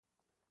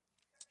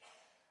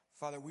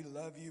Father, we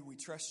love you. We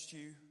trust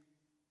you.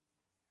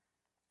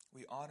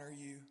 We honor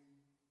you.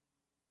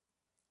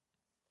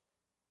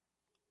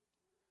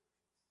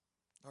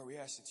 Lord, we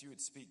ask that you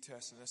would speak to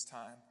us in this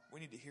time.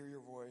 We need to hear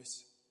your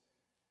voice.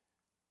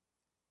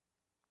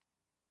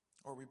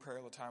 Or we pray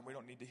all the time, we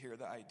don't need to hear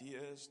the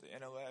ideas, the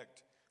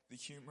intellect, the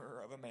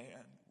humor of a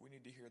man. We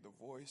need to hear the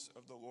voice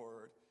of the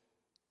Lord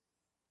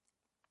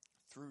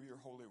through your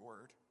holy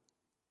word.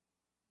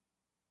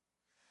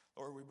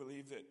 Lord, we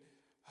believe that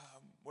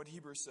what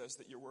Hebrews says,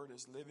 that your word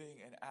is living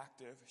and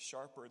active,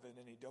 sharper than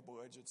any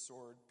double-edged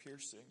sword,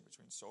 piercing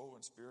between soul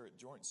and spirit,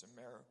 joints and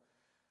marrow,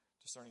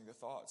 discerning the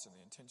thoughts and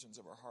the intentions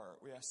of our heart.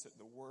 We ask that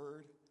the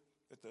word,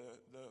 that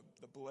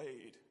the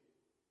blade,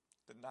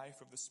 the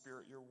knife of the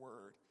Spirit, your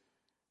word,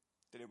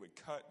 that it would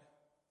cut,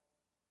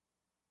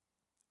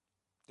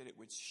 that it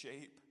would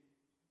shape,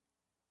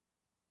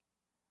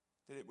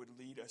 that it would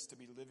lead us to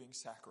be living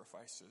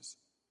sacrifices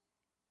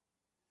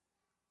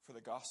for the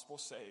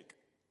gospel's sake,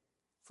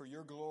 for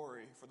your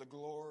glory, for the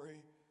glory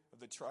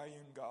of the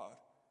triune God.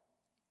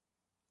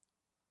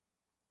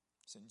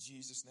 It's in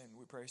Jesus' name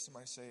we pray.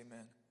 Somebody say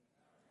amen.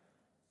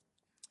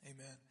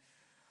 Amen.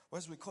 Well,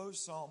 as we close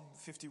Psalm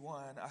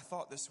 51, I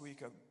thought this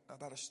week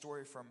about a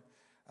story from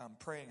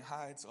Praying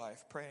Hyde's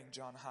life, Praying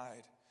John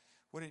Hyde.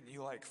 Wouldn't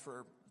you like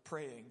for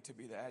praying to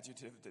be the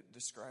adjective that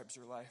describes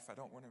your life? I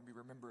don't want to be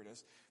remembered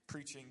as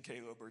preaching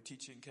Caleb or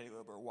teaching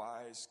Caleb or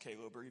wise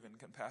Caleb or even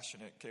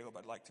compassionate Caleb.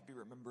 I'd like to be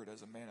remembered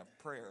as a man of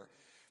prayer,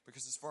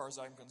 because as far as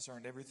I'm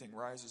concerned, everything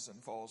rises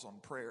and falls on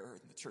prayer,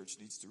 and the church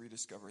needs to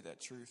rediscover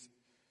that truth.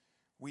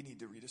 We need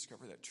to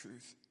rediscover that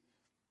truth.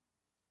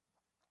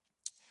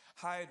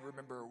 Hyde,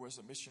 remember, was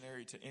a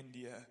missionary to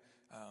India,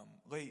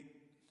 late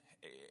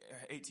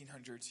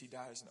 1800s. He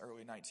dies in the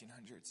early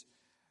 1900s.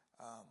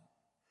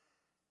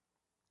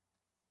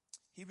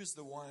 He was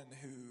the one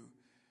who,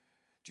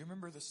 do you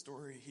remember the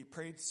story? He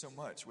prayed so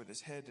much with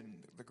his head in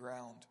the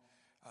ground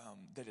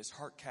that his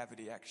heart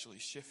cavity actually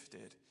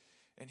shifted.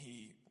 And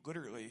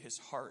his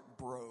heart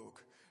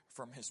broke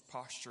from his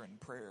posture in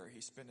prayer.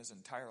 He spent his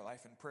entire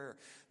life in prayer.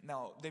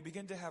 Now, they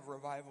began to have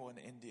revival in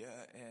India,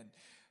 and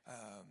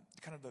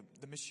kind of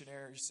the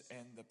missionaries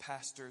and the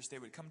pastors, they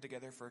would come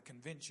together for a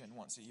convention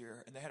once a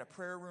year. And they had a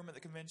prayer room at the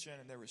convention,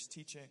 and there was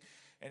teaching.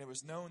 And it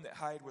was known that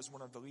Hyde was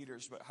one of the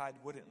leaders, but Hyde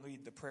wouldn't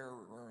lead the prayer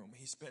room.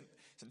 He spent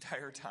his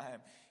entire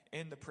time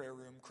in the prayer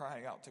room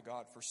crying out to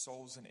God for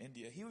souls in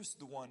India. He was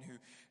the one who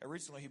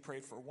originally he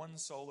prayed for one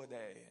soul a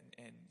day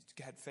and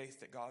had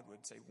faith that God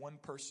would save one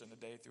person a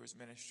day through his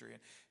ministry,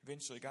 and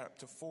eventually got up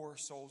to 4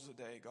 souls a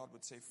day. God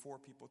would save 4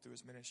 people through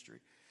his ministry.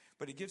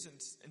 But he gives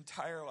his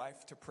entire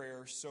life to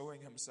prayer,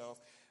 sowing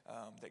himself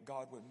that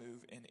God would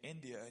move in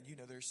India.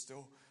 And there's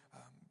still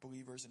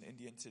believers in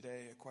India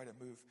today, quite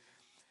a move.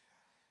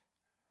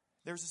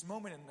 There was this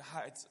moment in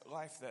Hyde's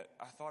life that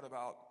I thought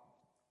about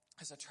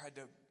as I tried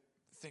to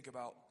think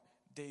about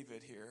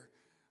David here.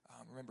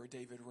 Remember,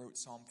 David wrote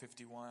Psalm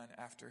 51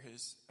 after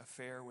his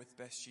affair with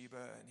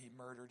Bathsheba, and he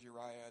murdered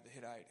Uriah the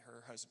Hittite,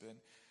 her husband.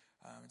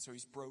 And so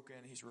he's broken,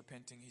 he's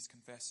repenting, he's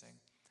confessing.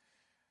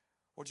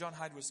 Well, John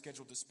Hyde was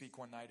scheduled to speak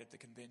one night at the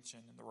convention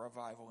and the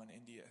revival in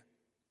India.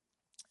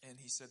 And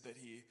he said that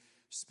he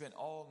spent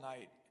all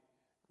night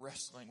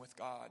wrestling with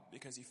God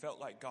because he felt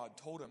like God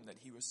told him that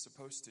he was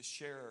supposed to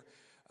share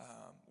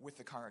with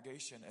the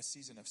congregation a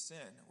season of sin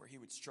where he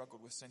would struggle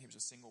with sin. He was a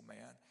single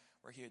man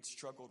where he had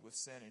struggled with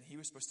sin, and he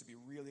was supposed to be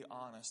really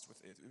honest with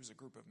it. It was a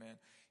group of men.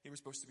 He was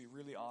supposed to be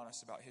really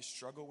honest about his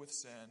struggle with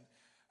sin,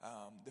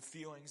 the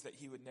feelings that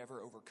he would never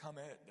overcome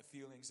it, the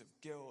feelings of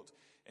guilt,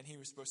 and he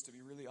was supposed to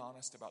be really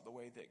honest about the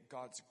way that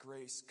God's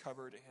grace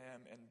covered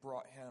him and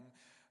brought him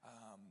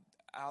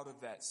out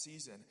of that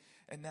season.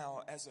 And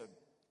now, as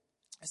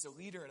a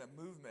leader in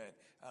a movement,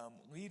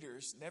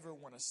 leaders never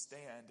want to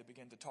stand to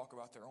begin to talk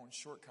about their own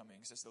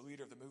shortcomings. As the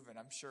leader of the movement,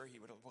 I'm sure he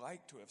would have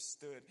liked to have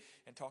stood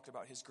and talked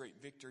about his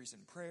great victories in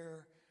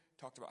prayer,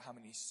 talked about how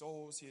many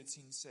souls he had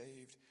seen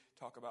saved,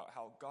 talk about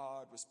how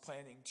God was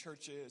planting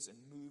churches and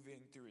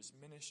moving through his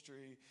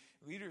ministry.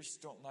 Leaders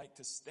don't like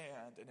to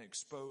stand and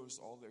expose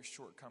all their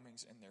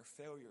shortcomings and their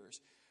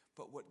failures.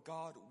 But what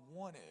God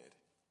wanted,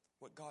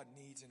 what God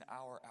needs in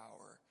our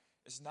hour,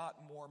 is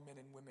not more men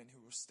and women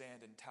who will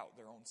stand and tout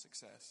their own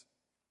success,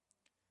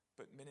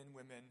 but men and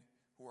women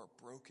who are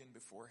broken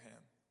before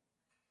him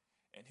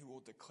and who will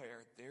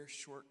declare their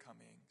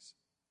shortcomings,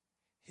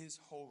 his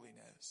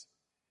holiness,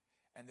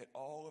 and that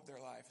all of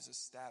their life is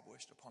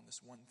established upon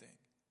this one thing,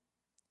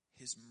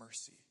 his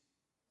mercy.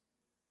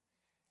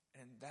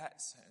 And in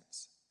that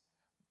sense,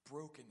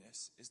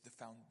 brokenness is the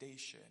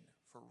foundation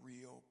for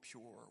real,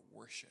 pure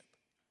worship.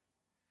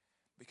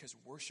 Because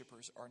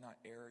worshipers are not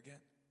arrogant.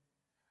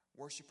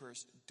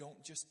 Worshipers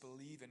don't just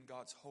believe in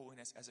God's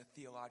holiness as a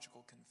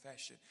theological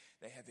confession.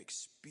 They have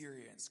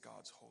experienced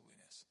God's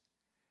holiness.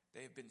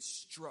 They have been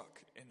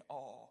struck in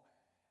awe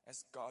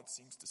as God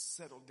seems to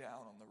settle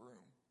down on the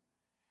room.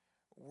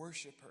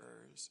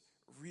 Worshipers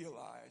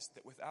realize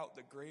that without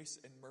the grace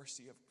and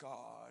mercy of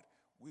God,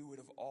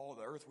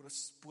 the earth would have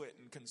split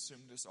and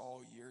consumed us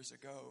all years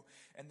ago.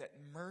 And that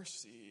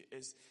mercy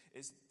is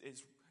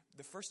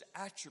the first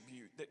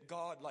attribute that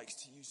God likes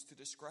to use to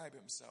describe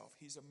himself.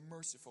 He's a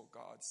merciful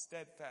God,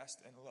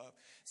 steadfast in love.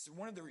 So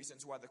one of the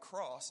reasons why the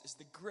cross is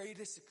the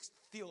greatest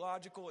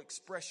theological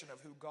expression of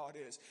who God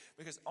is,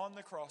 because on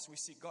the cross we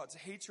see God's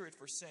hatred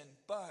for sin,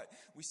 but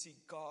we see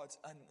God's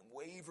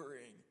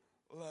unwavering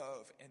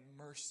love and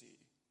mercy.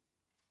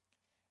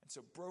 And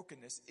so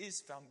brokenness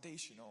is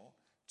foundational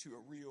to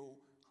a real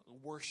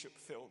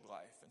worship-filled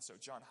life. And so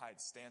John Hyde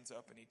stands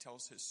up and he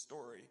tells his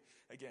story,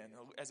 again,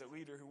 as a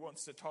leader who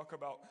wants to talk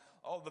about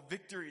all the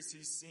victories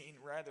he's seen.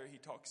 Rather, he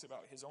talks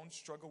about his own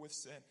struggle with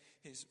sin,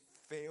 his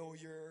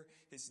failure,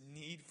 his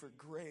need for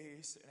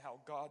grace, and how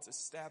God's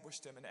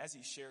established him. And as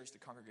he shares, the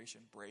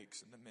congregation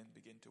breaks and the men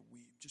begin to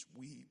weep, just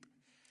weep.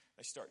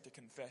 They start to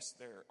confess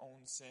their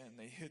own sin.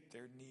 They hit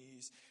their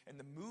knees. And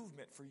the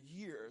movement for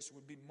years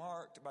would be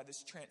marked by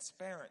this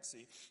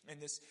transparency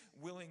and this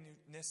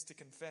willingness to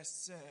confess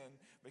sin,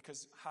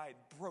 because Hyde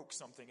broke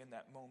something in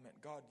that moment.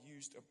 God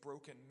used a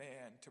broken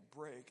man to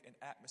break an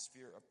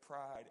atmosphere of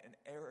pride and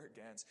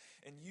arrogance.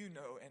 And you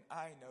know and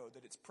I know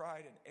that it's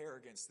pride and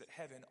arrogance that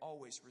heaven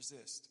always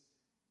resists.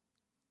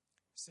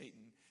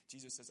 Satan,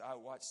 Jesus says, I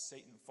watched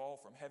Satan fall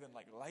from heaven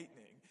like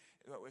lightning.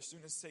 But as soon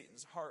as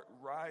Satan's heart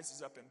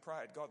rises up in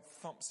pride, God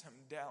thumps him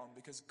down,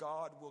 because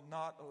God will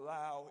not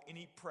allow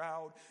any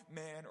proud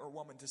man or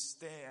woman to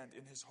stand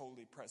in his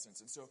holy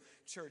presence. And so,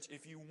 church,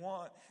 if you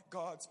want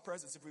God's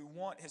presence, if we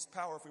want his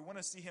power, if we want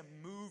to see him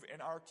move in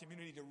our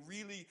community, to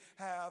really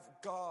have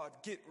God,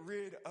 get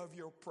rid of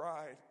your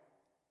pride.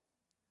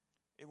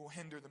 It will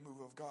hinder the move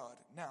of God.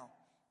 Now,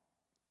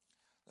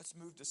 let's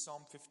move to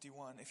Psalm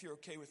 51. If you're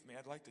okay with me,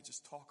 I'd like to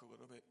just talk a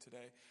little bit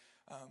today.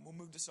 We'll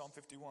move to Psalm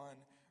 51,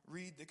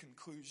 read the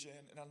conclusion,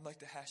 and I'd like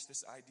to hash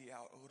this idea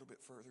out a little bit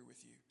further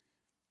with you.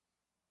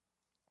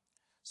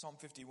 Psalm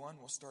 51,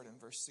 we'll start in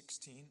verse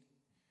 16.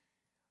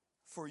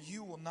 For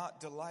you will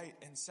not delight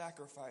in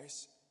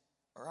sacrifice,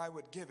 or I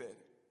would give it.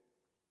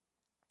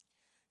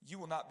 You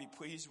will not be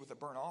pleased with a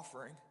burnt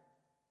offering.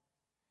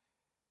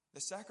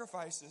 The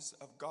sacrifices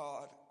of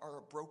God are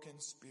a broken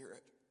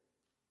spirit.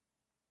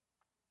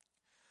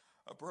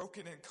 A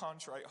broken and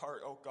contrite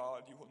heart, O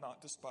God, you will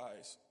not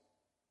despise.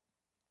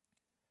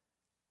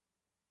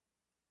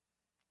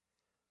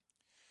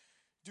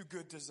 Do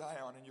good to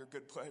Zion in your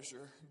good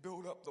pleasure.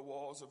 Build up the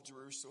walls of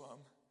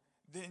Jerusalem.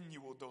 Then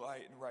you will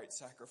delight in right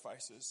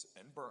sacrifices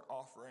and burnt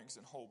offerings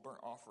and whole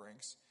burnt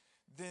offerings.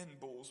 Then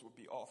bulls will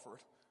be offered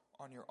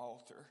on your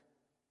altar.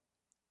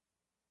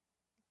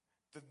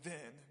 The then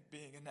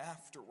being an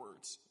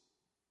afterwards.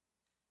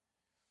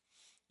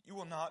 You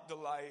will not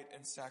delight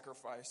in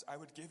sacrifice. I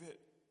would give it.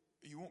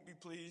 You won't be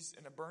pleased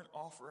in a burnt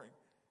offering.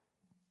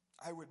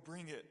 I would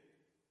bring it.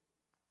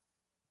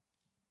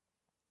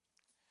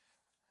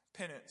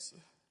 Penance.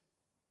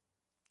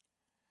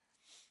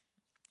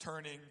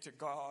 Turning to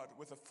God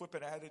with a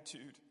flippant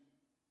attitude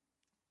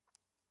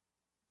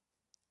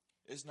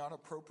is not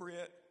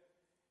appropriate,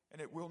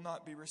 and it will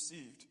not be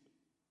received.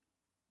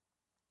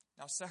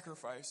 Now,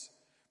 sacrifice,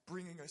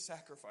 bringing a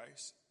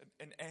sacrifice,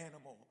 an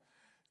animal,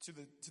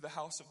 to the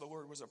house of the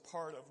Lord was a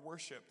part of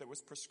worship that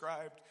was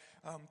prescribed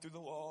through the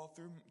law,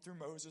 through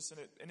Moses,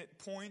 and it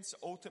points,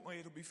 ultimately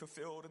it'll be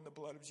fulfilled in the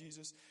blood of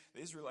Jesus.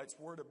 The Israelites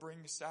were to bring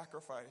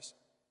sacrifice.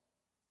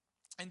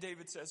 And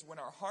David says, when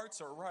our hearts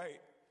are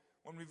right,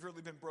 when we've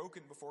really been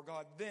broken before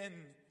God, then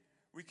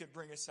we can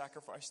bring a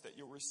sacrifice that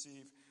you'll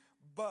receive.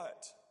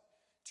 But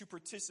to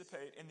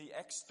participate in the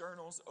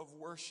externals of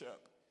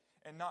worship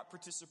and not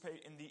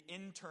participate in the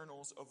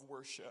internals of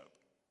worship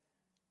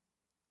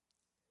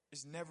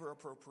is never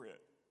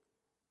appropriate.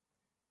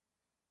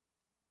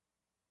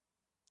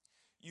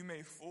 You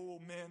may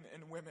fool men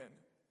and women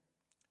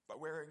by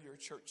wearing your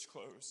church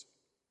clothes,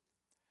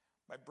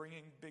 by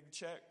bringing big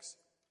checks,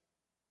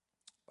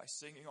 by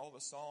singing all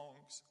the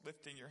songs,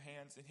 lifting your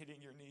hands and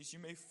hitting your knees. You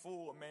may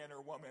fool a man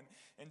or woman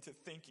into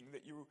thinking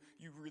that you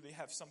really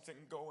have something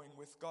going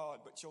with God,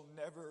 but you'll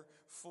never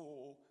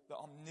fool the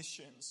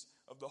omniscience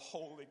of the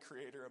holy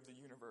creator of the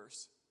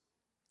universe.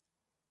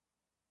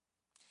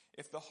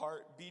 If the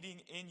heart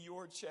beating in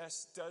your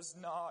chest does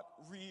not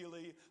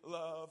really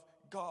love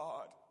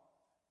God,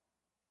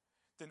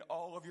 then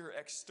all of your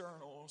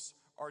externals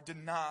are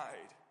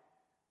denied.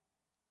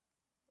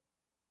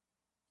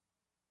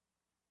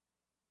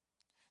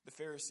 The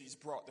Pharisees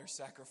brought their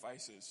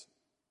sacrifices,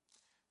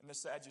 and the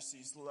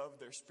Sadducees loved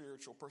their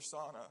spiritual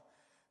persona.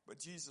 But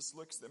Jesus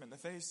looks them in the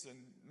face in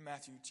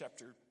Matthew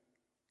chapter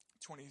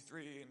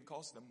 23 and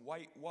calls them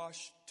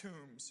whitewashed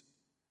tombs.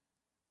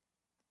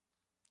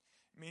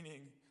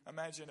 Meaning,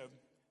 imagine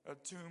a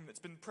tomb that's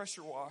been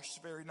pressure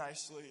washed very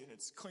nicely, and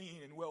it's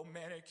clean and well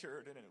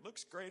manicured, and it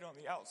looks great on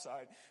the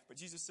outside. But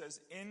Jesus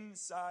says,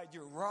 inside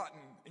you're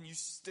rotten and you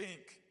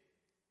stink.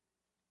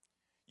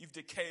 You've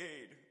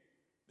decayed.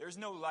 There's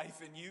no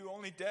life in you,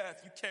 only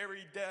death. You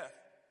carry death.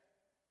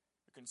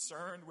 You're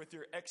concerned with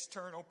your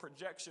external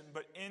projection,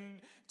 but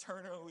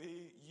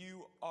internally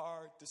you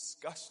are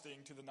disgusting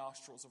to the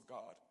nostrils of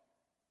God.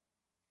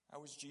 That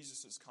was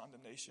Jesus'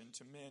 condemnation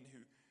to men who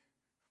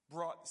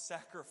brought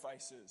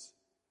sacrifices,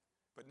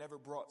 but never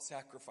brought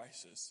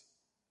sacrifices.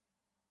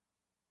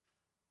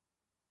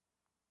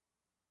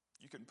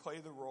 You can play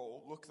the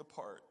role, look the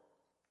part,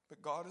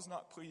 but God is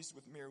not pleased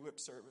with mere lip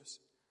service.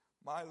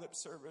 My lip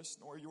service,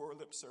 nor your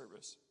lip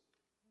service.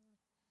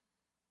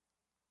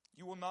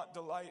 You will not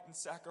delight in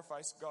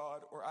sacrifice,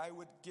 God, or I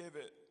would give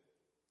it.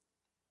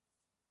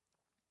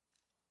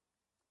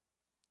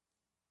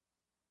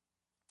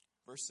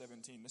 Verse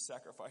 17, the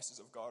sacrifices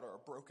of God are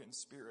a broken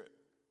spirit.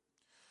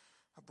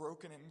 A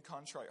broken and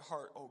contrite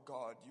heart, O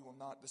God, you will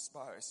not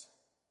despise.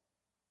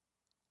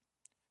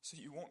 So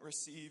you won't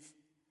receive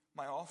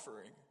my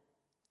offering,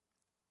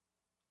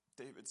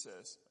 David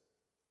says.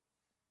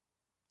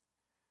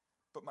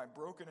 But my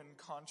broken and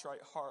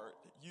contrite heart,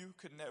 you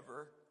could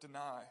never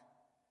deny.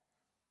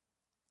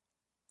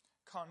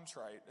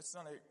 Contrite, it's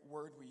not a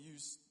word we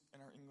use in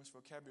our English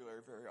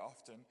vocabulary very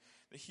often.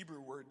 The Hebrew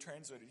word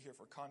translated here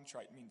for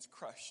contrite means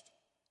crushed.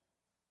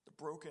 The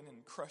broken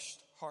and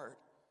crushed heart.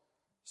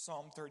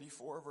 Psalm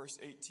 34, verse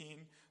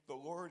 18, the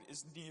Lord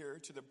is near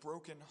to the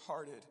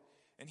brokenhearted,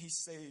 and he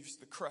saves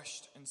the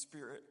crushed in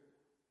spirit.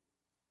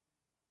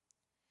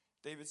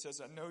 David says,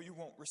 I know you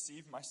won't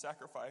receive my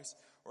sacrifice,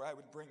 or I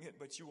would bring it,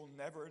 but you will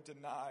never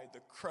deny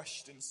the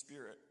crushed in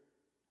spirit.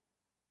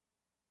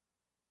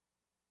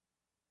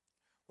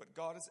 What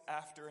God is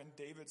after in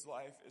David's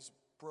life is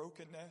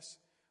brokenness.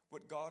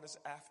 What God is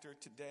after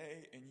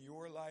today in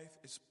your life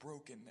is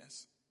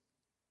brokenness.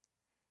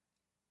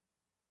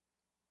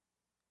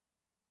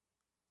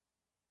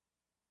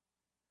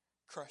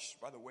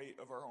 Crushed by the weight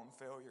of our own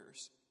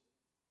failures.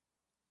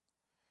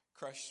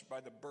 Crushed by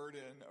the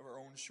burden of our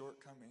own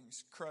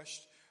shortcomings.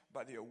 Crushed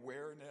by the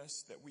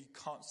awareness that we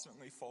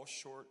constantly fall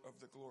short of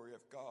the glory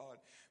of God.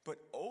 But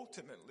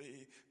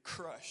ultimately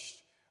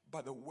crushed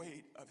by the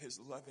weight of his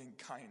loving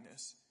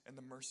kindness and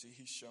the mercy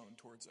he's shown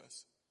towards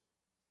us.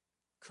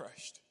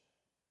 Crushed.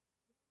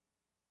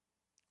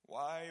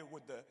 Why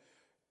would the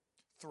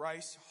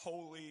thrice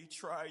holy,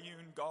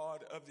 triune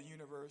God of the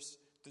universe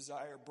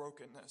desire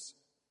brokenness?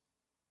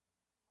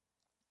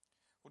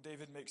 Well,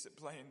 David makes it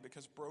plain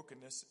because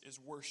brokenness is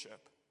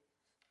worship.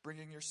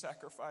 Bringing your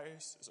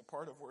sacrifice is a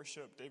part of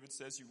worship. David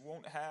says, you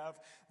won't have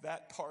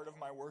that part of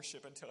my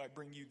worship until I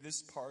bring you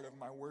this part of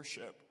my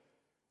worship.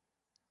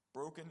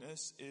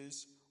 Brokenness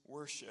is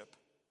worship.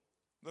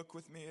 Look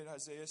with me at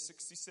Isaiah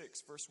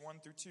 66, verse 1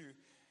 through 2.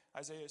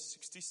 Isaiah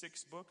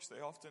 66 books.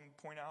 They often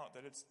point out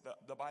that it's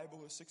the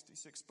Bible is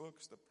 66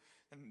 books.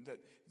 And that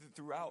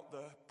throughout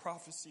the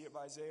prophecy of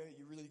Isaiah,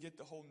 you really get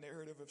the whole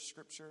narrative of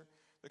Scripture.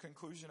 The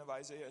conclusion of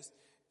Isaiah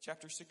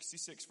chapter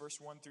 66,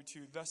 verse 1 through 2.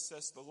 Thus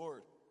says the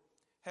Lord,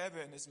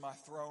 heaven is my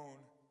throne,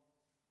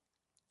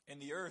 and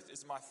the earth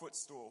is my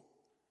footstool.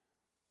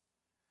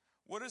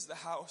 What is the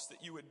house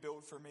that you would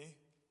build for me?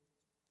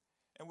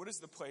 And what is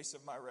the place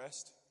of my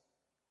rest?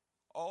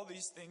 All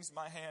these things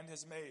my hand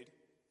has made.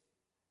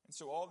 And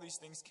so all these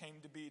things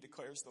came to be,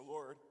 declares the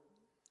Lord.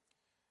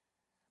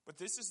 But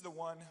this is the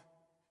one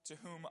to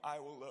whom I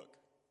will look.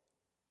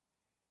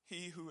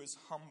 He who is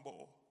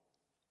humble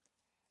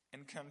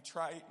and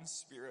contrite in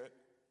spirit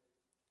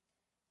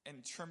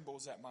and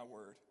trembles at my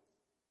word.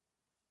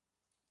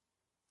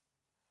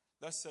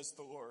 Thus says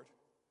the Lord,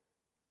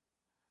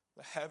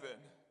 the heaven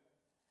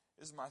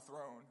is my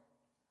throne,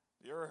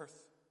 the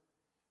earth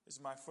is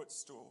my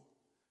footstool.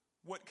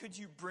 What could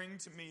you bring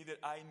to me that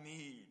I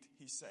need,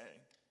 he's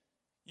saying.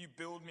 You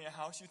build me a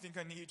house, you think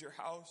I need your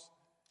house?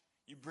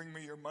 You bring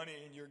me your money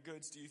and your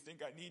goods, do you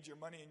think I need your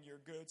money and your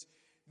goods?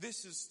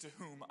 This is to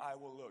whom I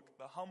will look,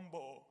 the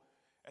humble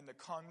and the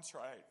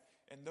contrite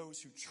and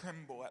those who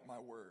tremble at my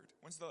word.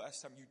 When's the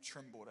last time you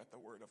trembled at the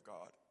word of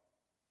God?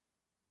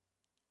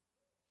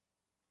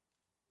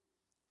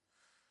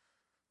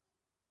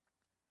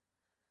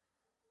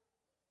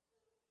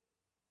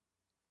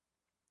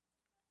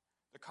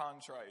 The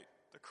contrite,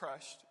 the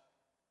crushed.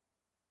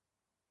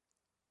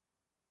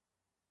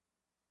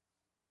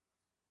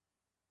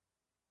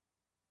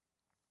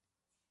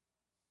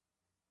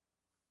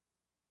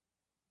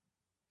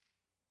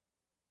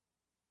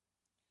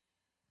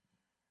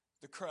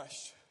 The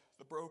crushed,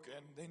 the broken,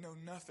 they know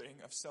nothing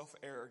of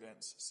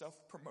self-arrogance,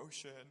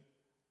 self-promotion,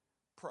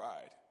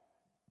 pride.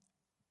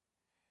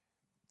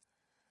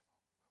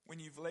 When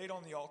you've laid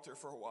on the altar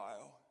for a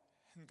while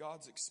and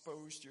God's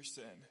exposed your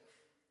sin,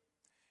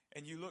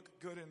 and you look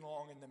good and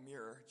long in the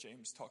mirror,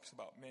 James talks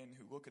about men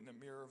who look in the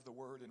mirror of the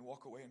word and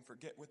walk away and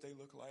forget what they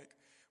look like.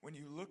 When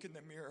you look in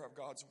the mirror of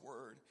God's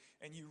word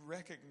and you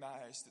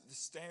recognize that the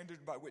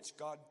standard by which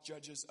God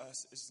judges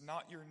us is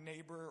not your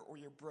neighbor or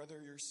your brother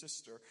or your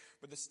sister,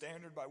 but the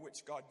standard by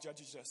which God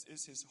judges us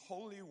is his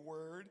holy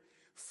word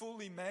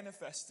fully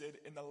manifested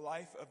in the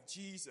life of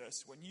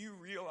Jesus. When you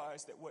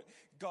realize that what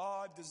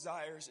God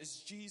desires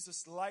is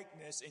Jesus'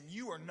 likeness and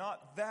you are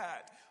not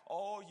that,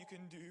 all you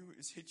can do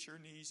is hit your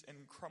knees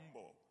and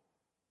crumble.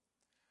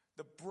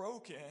 The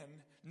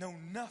broken know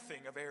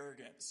nothing of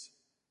arrogance,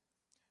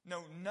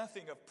 know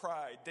nothing of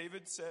pride.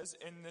 David says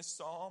in this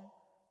psalm,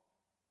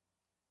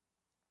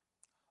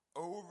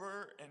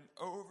 over and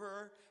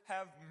over,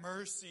 have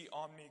mercy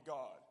on me,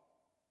 God.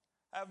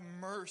 Have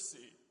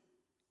mercy.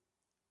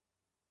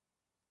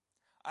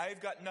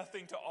 I've got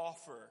nothing to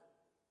offer.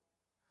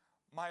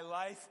 My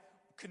life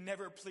could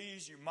never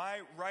please you. My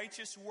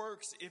righteous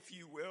works, if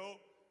you will,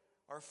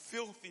 are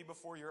filthy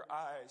before your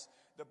eyes.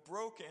 The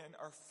broken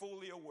are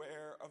fully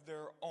aware of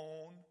their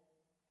own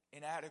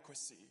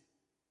inadequacy.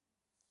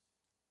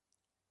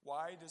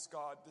 Why does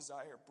God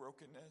desire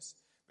brokenness?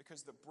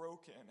 Because the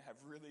broken have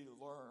really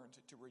learned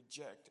to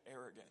reject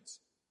arrogance.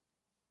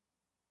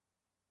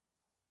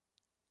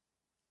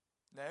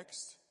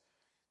 Next,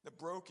 the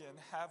broken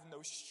have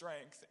no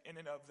strength in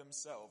and of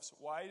themselves.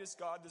 Why does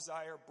God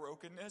desire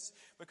brokenness?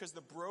 Because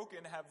the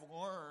broken have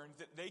learned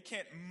that they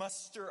can't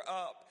muster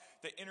up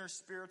the inner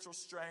spiritual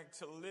strength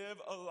to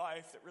live a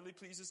life that really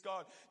pleases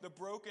God. The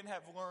broken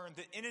have learned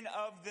that in and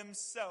of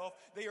themselves,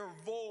 they are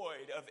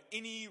void of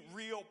any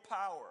real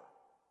power.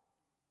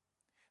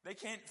 They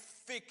can't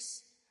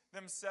fix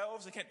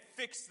themselves. They can't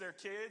fix their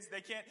kids. They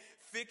can't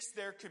fix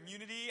their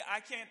community. I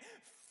can't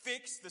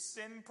fix the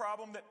sin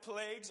problem that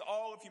plagues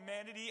all of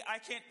humanity. I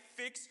can't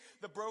fix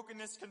the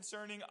brokenness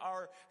concerning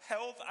our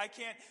health. I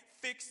can't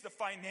fix the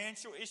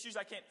financial issues.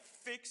 I can't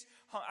fix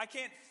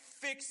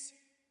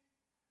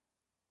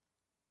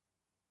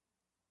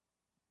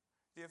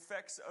the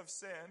effects of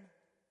sin.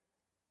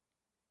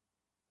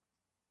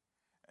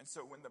 And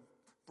so when the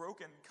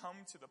broken come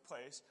to the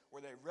place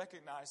where they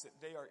recognize that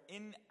they are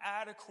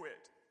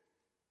inadequate,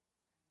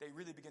 they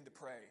really begin to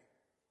pray.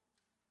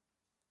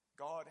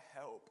 God,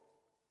 help.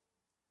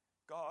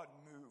 God,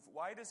 move.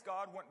 Why does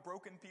God want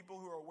broken people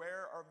who are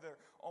aware of their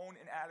own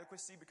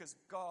inadequacy? Because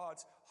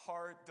God's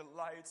heart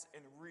delights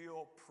in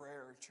real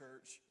prayer,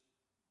 church.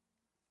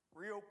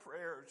 Real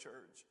prayer,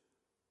 church.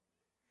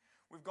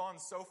 We've gone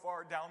so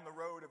far down the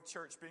road of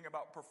church being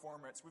about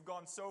performance. We've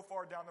gone so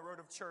far down the road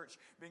of church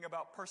being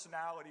about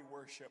personality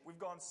worship. We've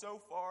gone so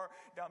far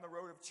down the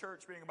road of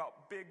church being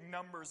about big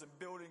numbers and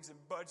buildings and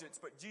budgets.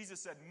 But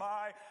Jesus said,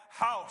 my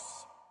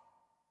house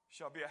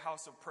shall be a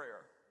house of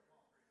prayer.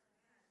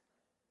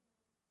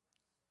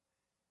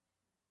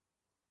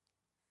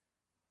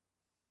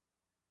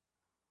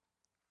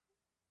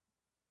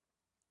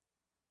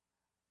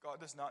 God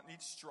does not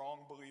need strong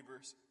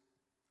believers.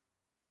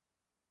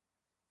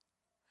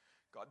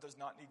 God does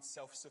not need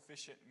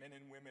self-sufficient men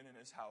and women in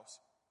his house.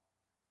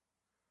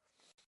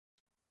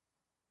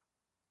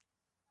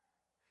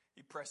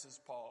 He presses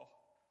Paul,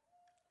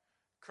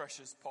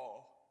 crushes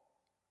Paul.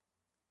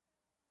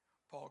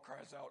 Paul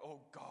cries out,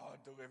 oh God,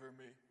 deliver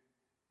me.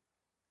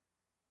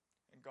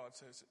 And God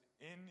says,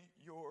 in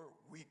your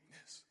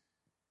weakness,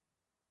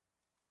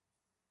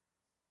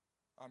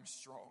 I'm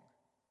strong.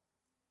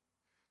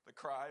 The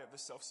cry of the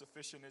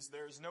self-sufficient is,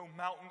 there is no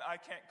mountain I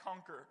can't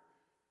conquer.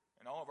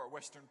 And all of our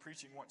Western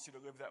preaching wants you to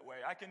live that way.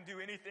 I can do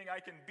anything, I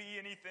can be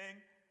anything.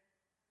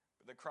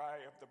 But the cry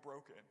of the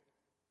broken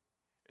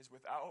is,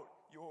 without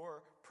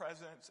your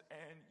presence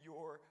and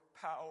your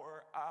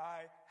power,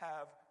 I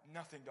have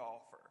nothing to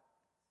offer.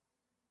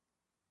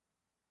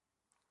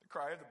 The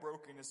cry of the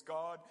broken is,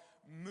 God,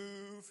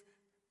 move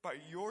by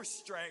your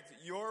strength,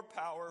 your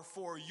power,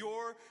 for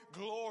your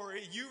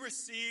glory. You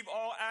receive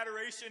all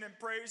adoration and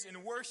praise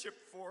and worship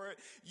for it.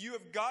 You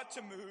have got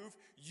to move.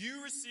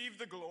 You receive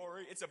the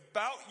glory. It's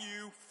about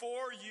you,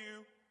 for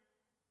you.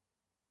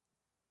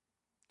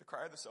 The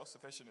cry of the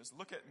self-sufficient is,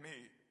 look at me.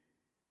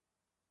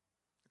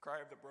 The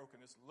cry of the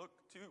broken is, look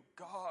to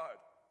God.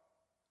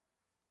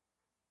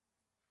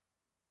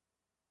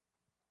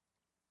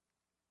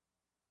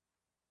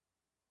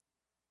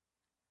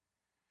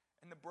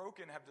 And the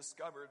broken have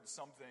discovered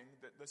something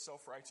that the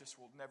self-righteous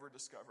will never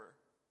discover.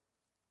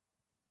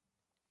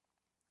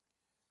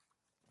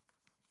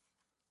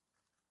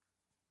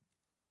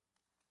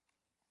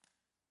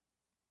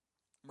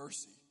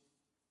 Mercy.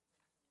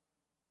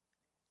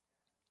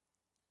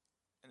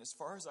 And as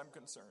far as I'm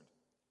concerned,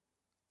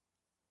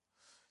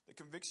 the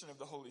conviction of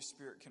the Holy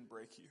Spirit can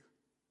break you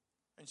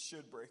and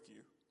should break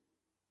you.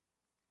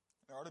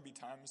 There ought to be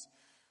times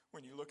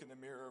when you look in the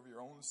mirror of your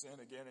own sin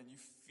again and you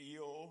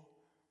feel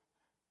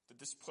the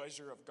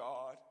displeasure of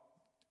God,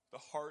 the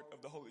heart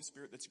of the Holy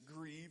Spirit that's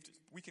grieved.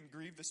 We can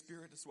grieve the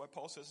Spirit. That's why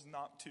Paul says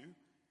not to.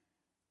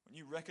 When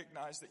you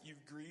recognize that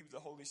you've grieved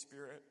the Holy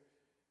Spirit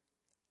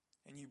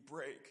and you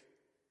break,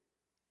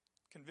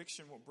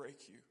 conviction will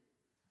break you.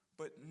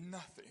 But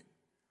nothing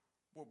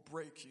will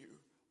break you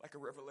like a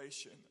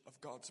revelation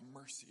of God's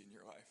mercy in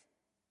your life.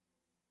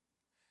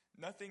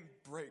 Nothing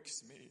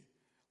breaks me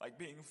like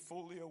being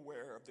fully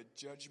aware of the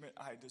judgment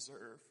I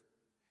deserve,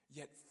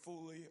 yet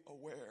fully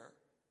aware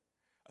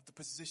of the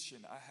position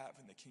I have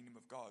in the kingdom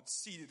of God,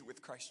 seated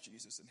with Christ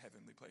Jesus in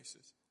heavenly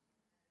places.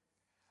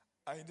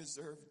 I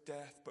deserve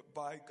death, but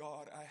by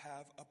God I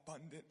have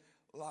abundant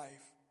life.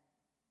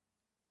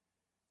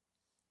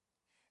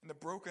 And the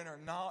broken are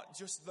not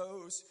just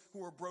those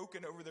who are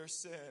broken over their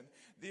sin.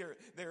 They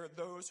are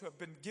those who have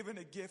been given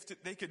a gift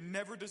that they could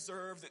never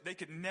deserve, that they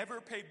could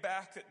never pay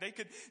back, that they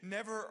could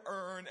never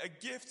earn. A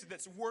gift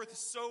that's worth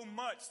so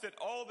much that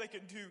all they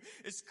can do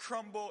is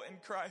crumble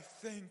and cry,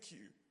 thank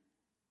you.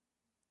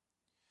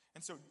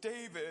 And so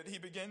David, he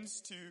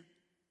begins to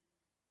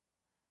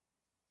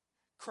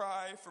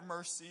cry for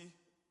mercy,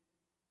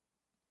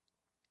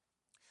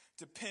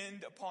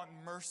 depend upon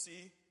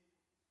mercy.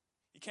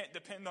 He He can't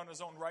depend on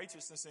his own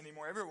righteousness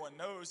anymore. Everyone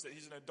knows that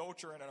he's an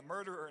adulterer and a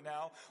murderer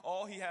now.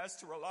 All he has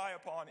to rely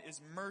upon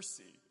is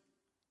mercy.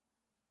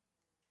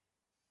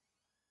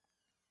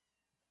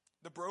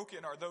 The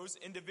broken are those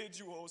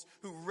individuals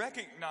who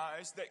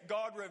recognize that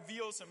God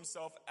reveals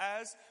himself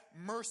as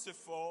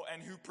merciful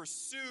and who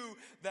pursue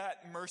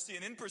that mercy.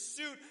 And in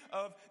pursuit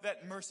of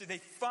that mercy, they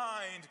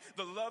find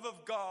the love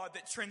of God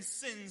that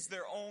transcends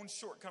their own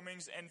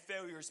shortcomings and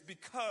failures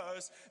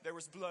because there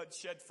was blood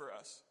shed for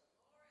us.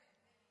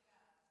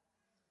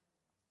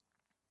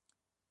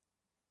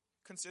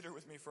 Consider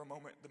with me for a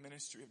moment the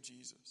ministry of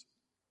Jesus.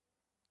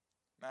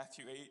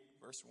 Matthew 8,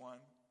 verse 1.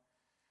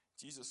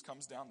 Jesus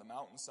comes down the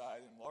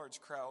mountainside and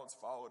large crowds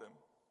followed him.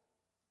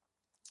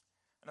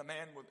 And a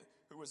man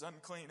who was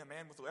unclean, a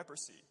man with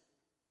leprosy,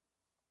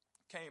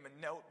 came and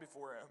knelt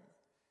before him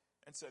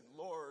and said,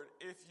 "Lord,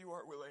 if you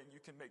are willing, you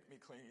can make me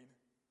clean."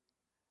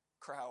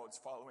 Crowds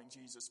following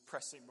Jesus,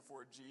 pressing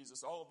before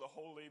Jesus. All of the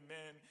holy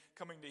men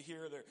coming to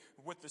hear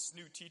what this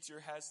new teacher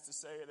has to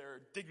say. There are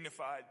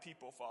dignified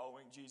people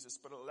following Jesus.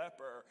 But a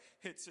leper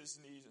hits his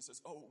knees and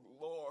says, "Oh,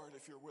 Lord,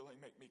 if you're willing,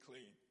 make me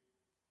clean."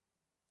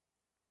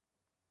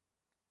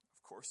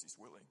 Of course he's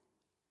willing.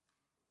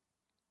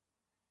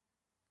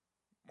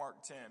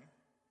 Mark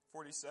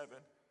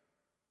 10:47.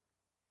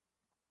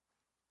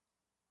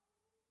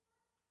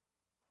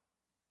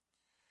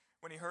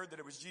 When he heard that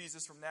it was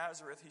Jesus from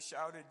Nazareth, he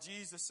shouted,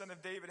 "Jesus, Son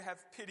of David,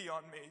 have pity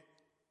on me."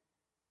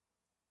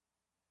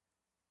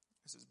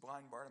 This is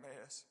blind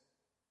Bartimaeus.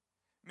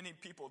 Many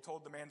people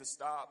told the man to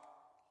stop.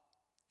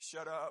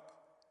 Shut up.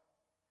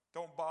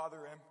 Don't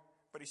bother him.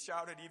 But he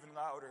shouted even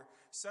louder,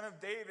 "Son of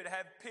David,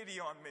 have pity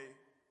on me."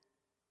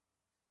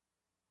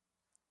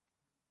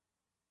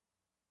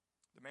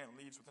 The man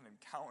leaves with an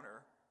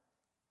encounter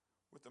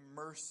with the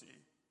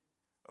mercy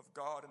of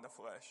God in the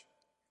flesh.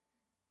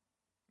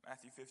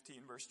 Matthew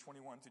 15, verse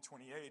 21 through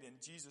 28. And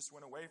Jesus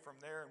went away from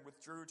there and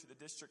withdrew to the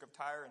district of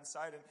Tyre and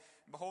Sidon.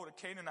 And behold, a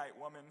Canaanite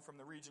woman from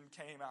the region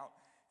came out,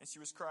 and she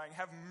was crying,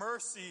 "Have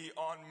mercy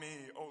on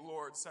me, O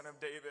Lord, Son of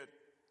David.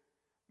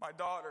 My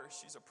daughter,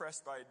 she's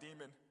oppressed by a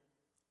demon."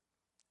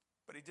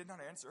 But he did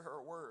not answer her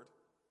a word.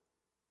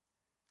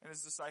 And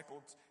his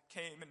disciples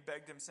came and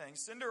begged him, saying,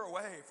 "Send her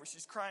away, for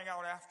she's crying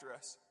out after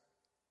us."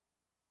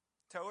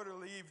 "Tell her to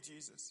leave,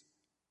 Jesus."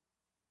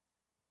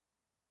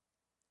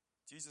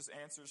 Jesus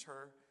answers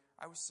her,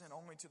 "I was sent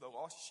only to the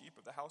lost sheep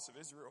of the house of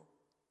Israel."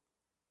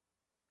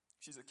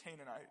 She's a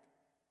Canaanite.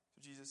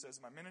 So Jesus says,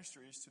 "My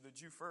ministry is to the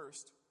Jew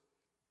first."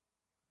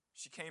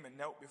 She came and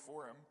knelt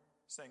before him,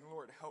 saying,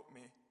 "Lord, help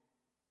me."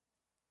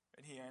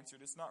 And he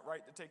answered, "It's not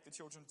right to take the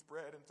children's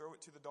bread and throw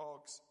it to the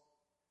dogs."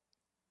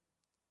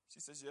 She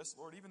says, "Yes,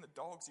 Lord, even the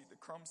dogs eat the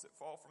crumbs that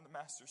fall from the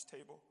master's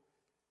table."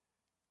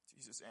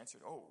 Jesus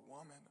answered, "Oh,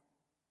 woman,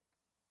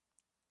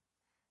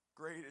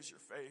 great is your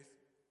faith.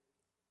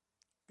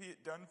 Be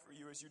it done for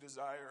you as you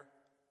desire."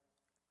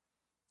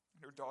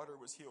 And her daughter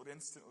was healed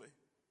instantly.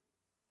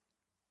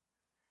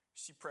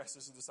 She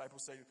presses the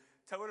disciples, saying,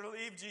 "Tell her to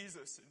leave,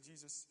 Jesus." And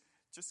Jesus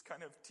just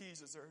kind of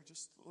teases her,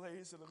 just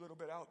lays it a little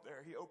bit out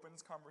there. He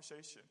opens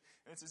conversation.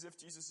 And it's as if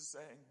Jesus is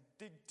saying,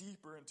 dig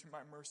deeper into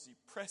my mercy.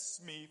 Press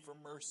me for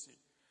mercy.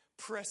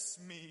 Press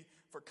me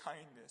for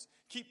kindness.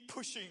 Keep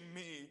pushing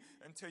me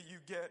until you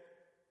get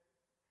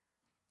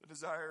the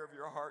desire of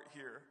your heart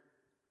here.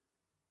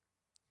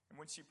 And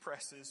when she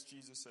presses,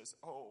 Jesus says,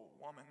 "Oh,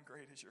 woman,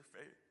 great is your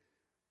faith."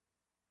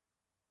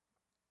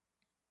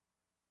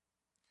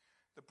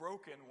 The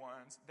broken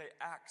ones, they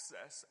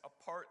access a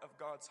part of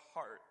God's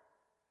heart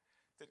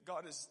that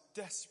God is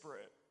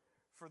desperate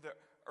for the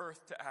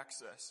earth to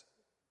access.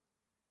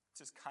 It's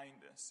his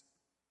kindness.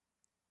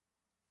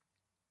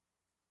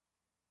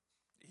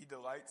 He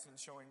delights in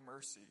showing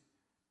mercy.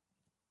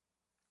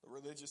 The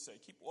religious say,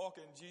 "Keep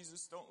walking,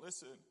 Jesus, don't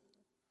listen."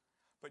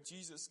 But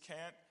Jesus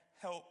can't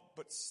help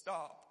but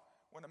stop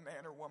when a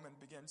man or woman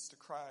begins to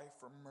cry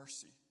for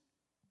mercy.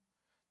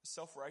 The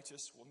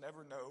self-righteous will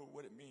never know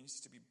what it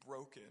means to be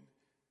broken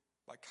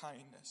by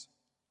kindness.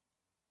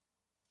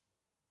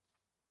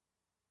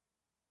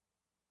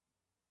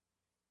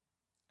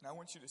 And I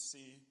want you to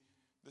see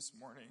this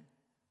morning,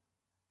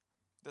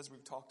 as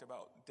we've talked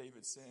about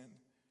David's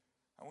sin,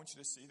 I want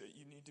you to see that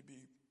you need to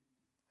be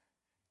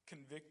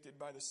convicted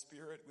by the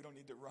Spirit. We don't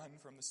need to run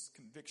from this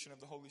conviction of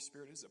the Holy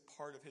Spirit as a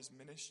part of his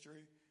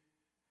ministry.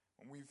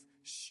 When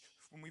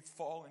we've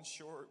fallen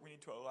short, we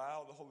need to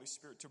allow the Holy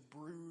Spirit to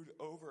brood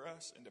over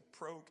us and to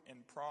poke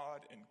and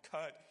prod and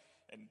cut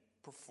and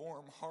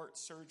perform heart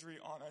surgery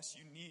on us.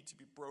 You need to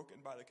be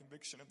broken by the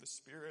conviction of the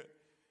Spirit.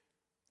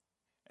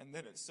 And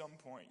then at some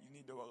point, you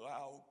need to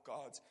allow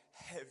God's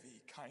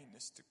heavy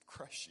kindness to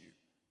crush you.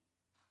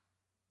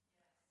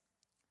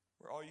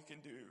 Where all you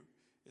can do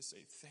is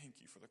say,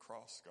 "Thank you for the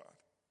cross, God."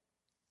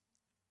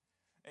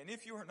 And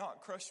if you are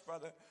not crushed by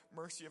the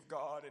mercy of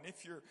God, and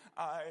if your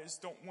eyes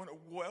don't want to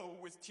well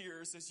with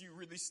tears as you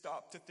really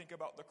stop to think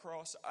about the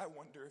cross, I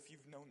wonder if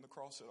you've known the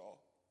cross at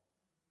all.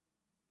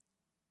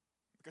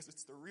 Because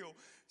it's the real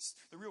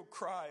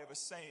cry of a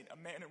saint, a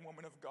man and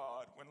woman of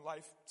God, when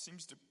life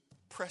seems to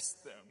press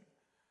them.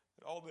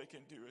 But all they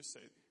can do is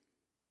say,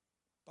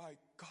 by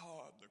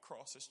God, the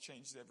cross has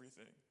changed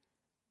everything.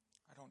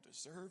 I don't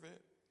deserve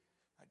it.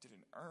 I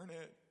didn't earn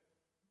it.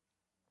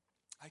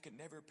 I can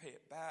never pay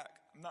it back.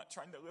 I'm not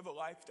trying to live a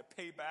life to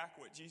pay back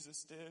what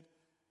Jesus did.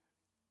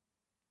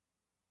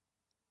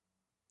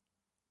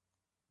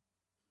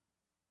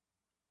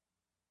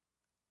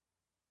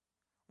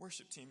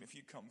 Worship team, if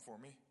you'd come for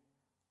me.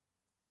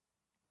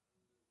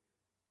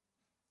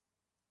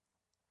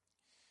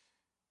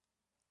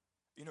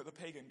 You know, the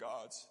pagan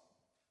gods,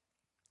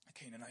 the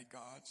Canaanite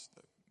gods,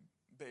 the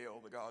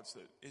Baal, the gods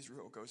that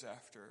Israel goes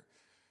after,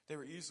 they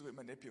were easily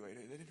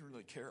manipulated. They didn't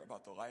really care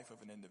about the life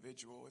of an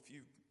individual. If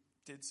you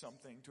did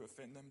something to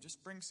offend them,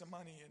 just bring some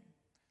money and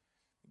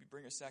maybe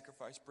bring a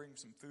sacrifice, bring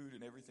some food,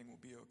 and everything will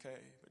be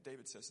okay. But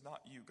David says,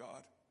 not you,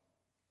 God.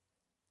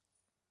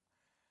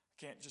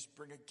 I can't just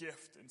bring a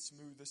gift and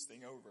smooth this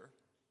thing over.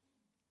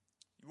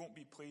 You won't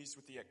be pleased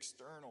with the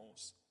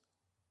externals.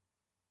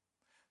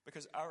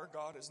 Because our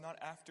God is not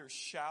after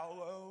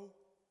shallow,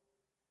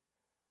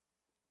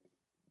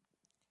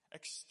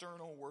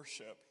 external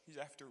worship. He's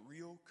after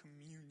real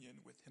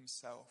communion with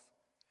himself.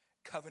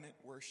 Covenant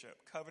worship,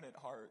 covenant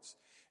hearts.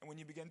 And when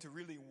you begin to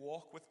really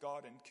walk with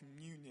God in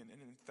communion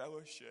and in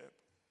fellowship,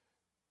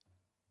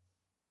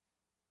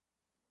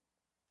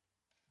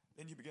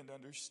 then you begin to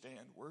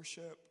understand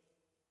worship,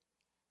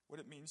 what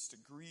it means to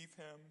grieve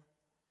him,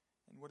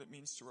 and what it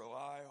means to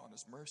rely on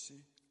his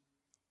mercy.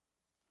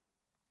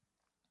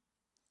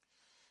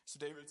 So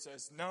David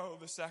says, no,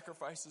 the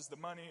sacrifices, the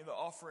money, the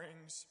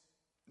offerings,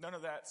 none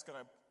of that's going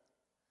to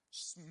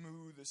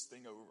smooth this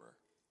thing over.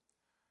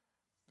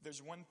 But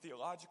there's one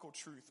theological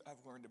truth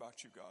I've learned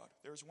about you, God.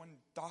 There's one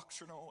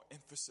doctrinal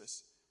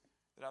emphasis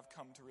that I've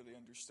come to really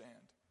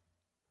understand.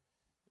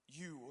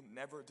 You will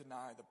never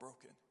deny the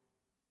broken.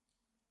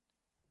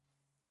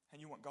 And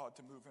you want God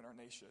to move in our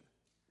nation.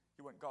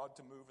 You want God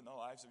to move in the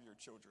lives of your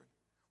children.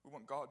 We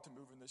want God to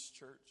move in this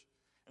church.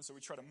 And so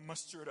we try to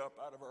muster it up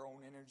out of our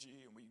own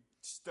energy, and we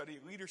study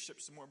leadership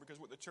some more,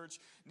 because what the church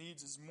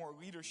needs is more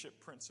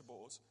leadership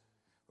principles.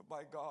 But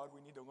by God,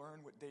 we need to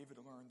learn what David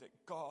learned, that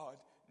God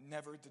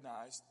never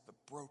denies the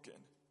broken.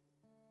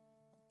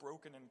 A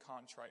broken and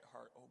contrite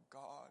heart, oh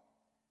God,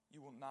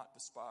 you will not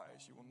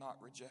despise, you will not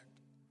reject.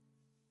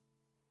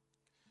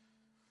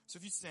 So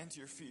if you stand to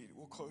your feet,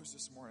 we'll close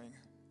this morning.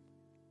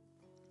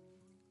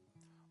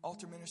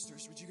 Altar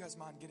ministers, would you guys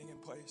mind getting in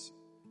place?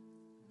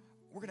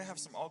 We're going to have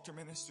some altar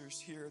ministers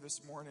here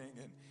this morning.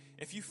 And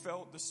if you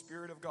felt the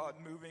Spirit of God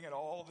moving at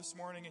all this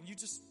morning and you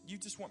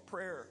just want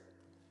prayer,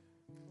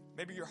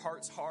 maybe your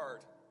heart's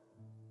hard,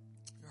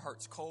 your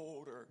heart's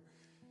cold, or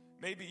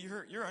maybe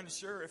you're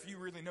unsure if you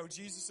really know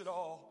Jesus at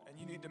all and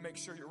you need to make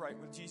sure you're right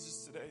with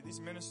Jesus today. These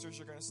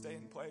ministers are going to stay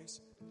in place.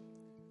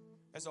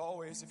 As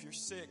always, if you're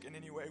sick in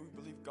any way, we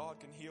believe God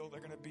can heal. They're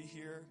going to be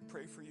here,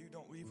 pray for you.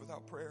 Don't leave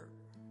without prayer.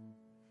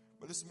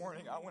 But this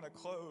morning, I want to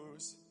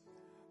close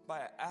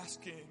by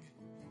asking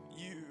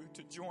you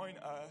to join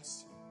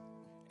us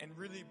in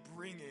really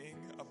bringing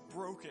a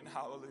broken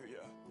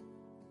hallelujah.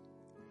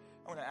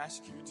 I want to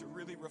ask you to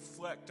really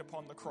reflect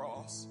upon the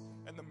cross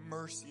and the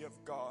mercy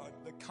of God,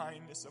 the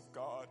kindness of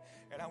God.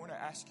 And I want to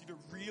ask you to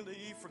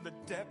really, from the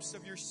depths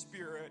of your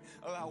spirit,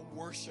 allow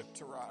worship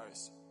to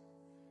rise.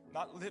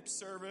 Not lip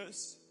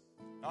service,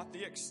 not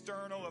the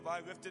external of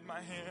I lifted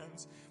my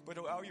hands, but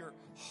allow your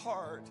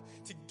heart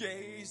to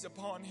gaze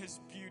upon his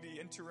beauty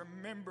and to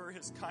remember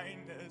his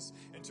kindness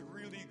and to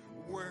really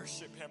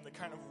worship him, the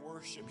kind of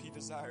worship he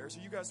desires.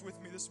 Are you guys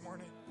with me this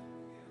morning?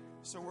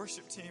 So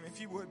worship team, if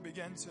you would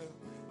begin to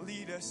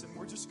lead us, and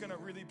we're just going to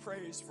really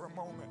praise for a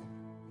moment.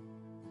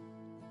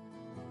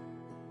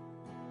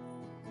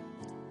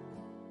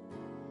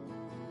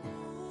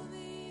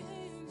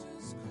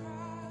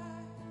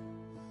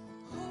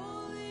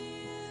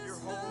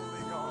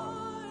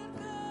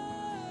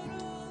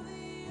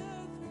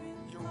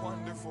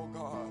 Wonderful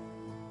God.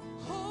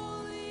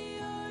 Holy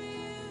are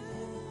you.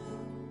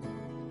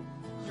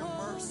 You're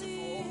merciful,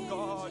 oh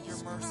God,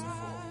 you're merciful.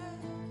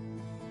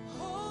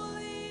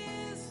 Holy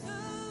is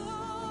the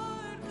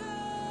Lord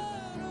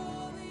God,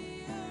 all the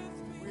earth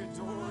we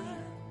adore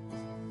you.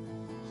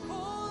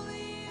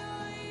 Holy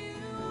are you,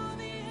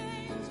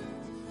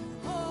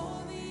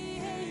 all the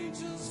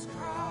angels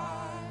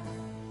cry.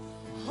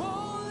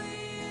 Holy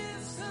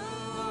is the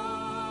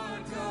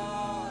Lord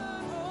God,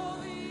 all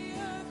the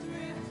earth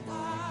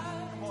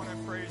replies. Come on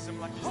and praise him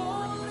like he's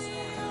worthy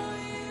this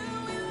morning.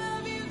 We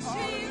love you,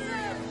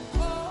 Jesus.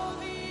 All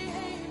the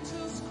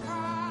angels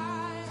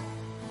cry.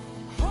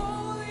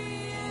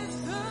 Holy is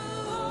the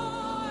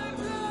Lord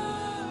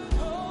God,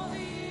 all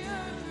the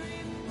earth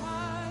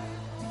replies.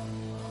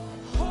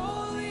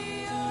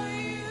 Holy are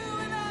you,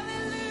 and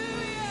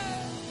hallelujah,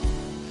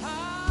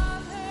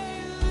 hallelujah,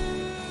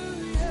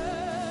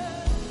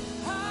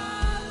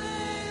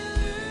 hallelujah,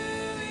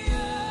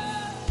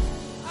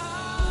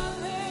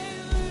 hallelujah.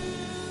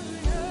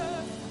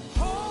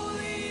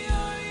 Holy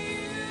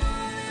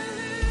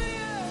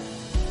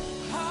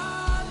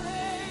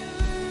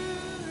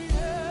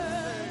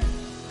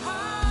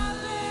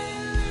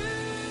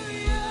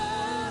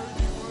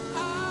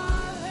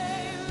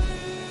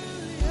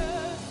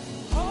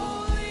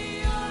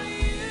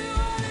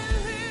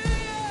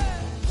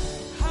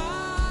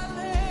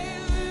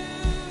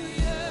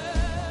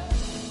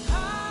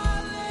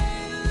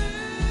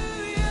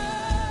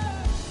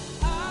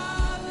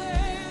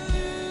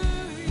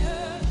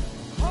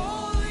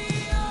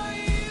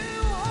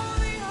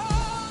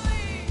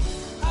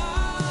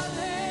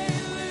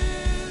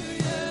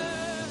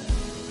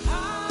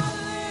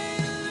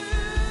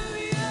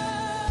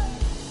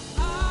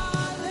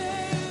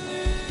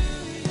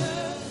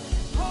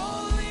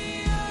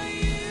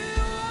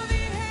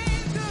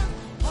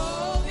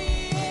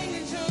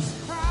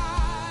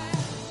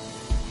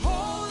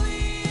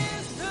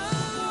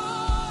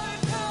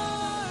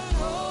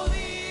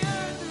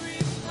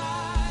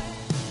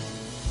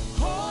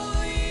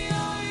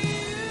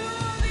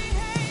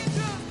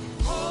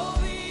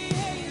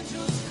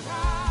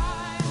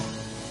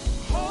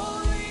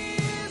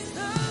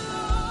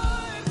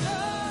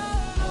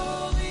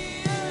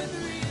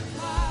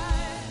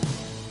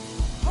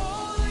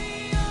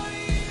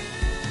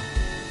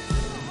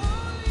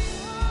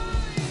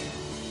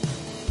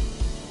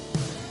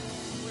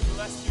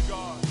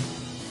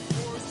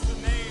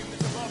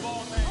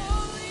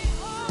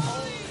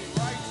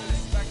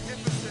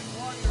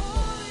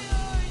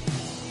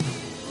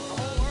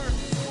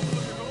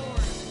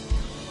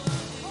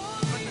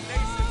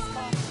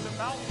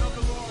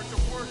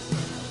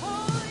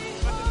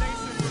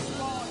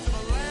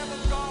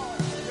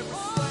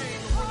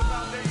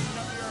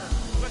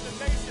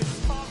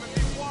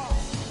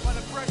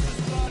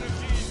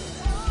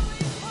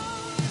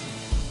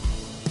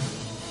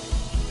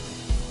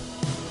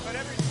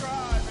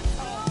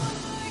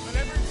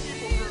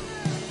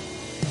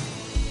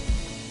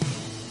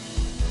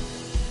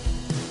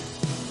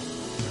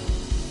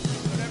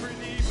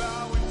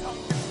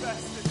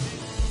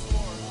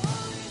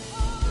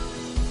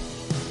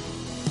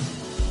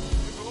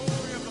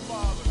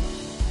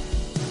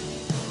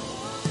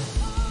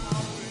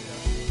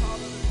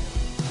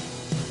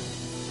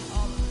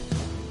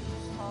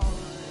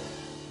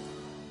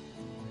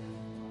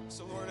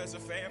as a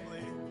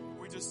family,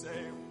 we just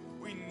say,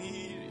 we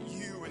need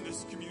you in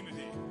this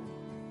community.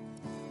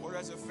 Lord,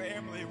 as a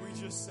family, we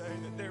just say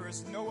that there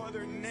is no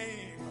other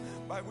name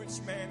by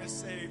which man is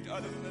saved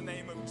other than the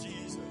name of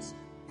Jesus.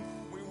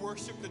 We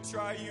worship the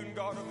triune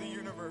God of the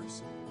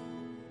universe.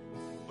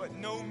 Let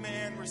no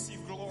man receive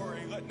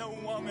glory. Let no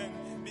woman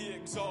be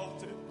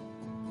exalted.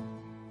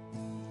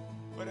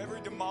 Let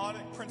every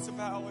demonic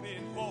principality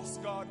and false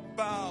god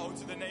bow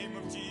to the name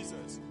of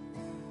Jesus.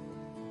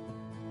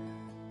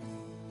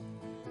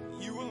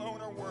 You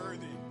alone are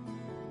worthy.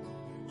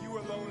 You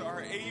alone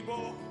are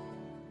able.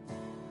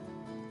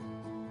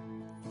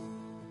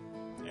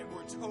 And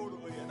we're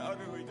totally and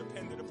utterly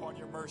dependent upon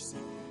your mercy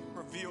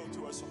revealed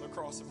to us on the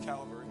cross of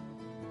Calvary.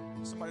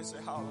 Somebody say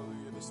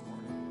hallelujah this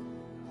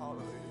morning.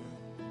 Hallelujah.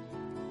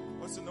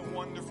 It's in the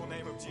wonderful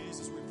name of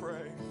Jesus we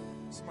pray.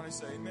 Somebody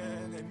say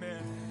amen,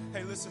 amen.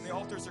 Hey, listen, the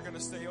altars are going to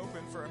stay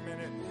open for a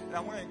minute. And I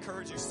want to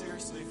encourage you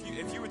seriously.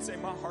 If you would say,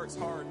 my heart's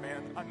hard,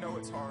 man. I know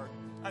it's hard.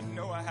 I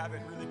know I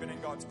haven't really been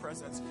in God's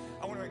presence.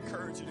 I want to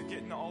encourage you to get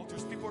in the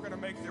altars. People are going to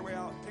make their way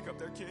out and pick up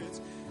their kids.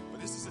 But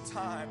this is a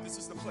time, this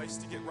is the place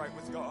to get right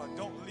with God.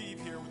 Don't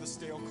leave here with a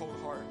stale, cold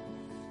heart.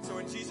 So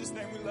in Jesus'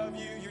 name, we love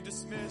you. You're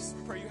dismissed.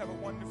 We pray you have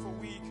a wonderful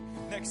week.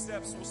 Next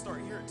steps, we'll start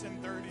here at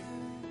 10:30.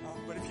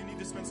 But if you need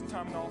to spend some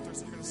time in the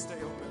altars, you're going to stay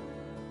open.